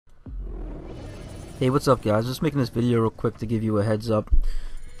Hey, what's up guys? Just making this video real quick to give you a heads up.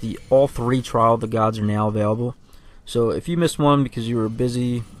 All 3 Trial of the Gods are now available. So if you missed one because you were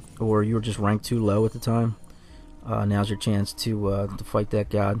busy or you were just ranked too low at the time, now's your chance to fight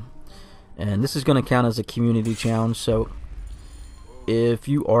that god. And this is going to count as a community challenge, so if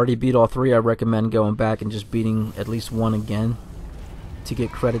you already beat all 3, I recommend going back and just beating at least one again to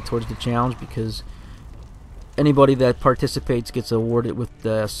get credit towards the challenge, because anybody that participates gets awarded with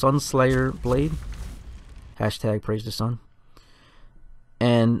the Sunslayer blade. Hashtag praise the sun.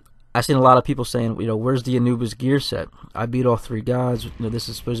 And I've seen a lot of people saying, you know, where's the Anubis gear set? I beat all 3 gods. You know, this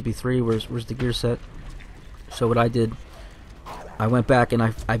is supposed to be 3. Where's the gear set? So what I did, I went back and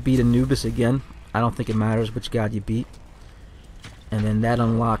I beat Anubis again. I don't think it matters which god you beat. And then that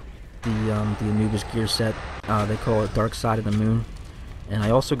unlocked the Anubis gear set. They call it Dark Side of the Moon. And I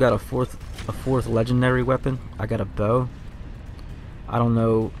also got a fourth legendary weapon. I got a bow. I don't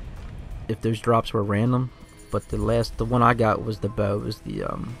know if those drops were random, but the one I got was the bow. It was the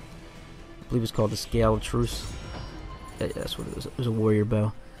I believe it's called the Scale of Truce. Yeah, that's what it was. It was a warrior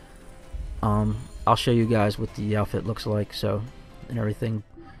bow. I'll show you guys what the outfit looks like, so, and everything.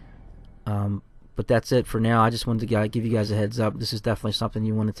 But that's it for now. I just wanted to give you guys a heads up. This is definitely something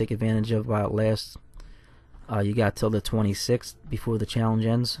you want to take advantage of while it lasts. You got till the 26th before the challenge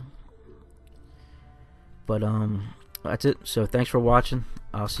ends. But that's it. So thanks for watching.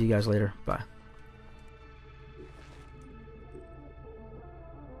 I'll see you guys later. Bye.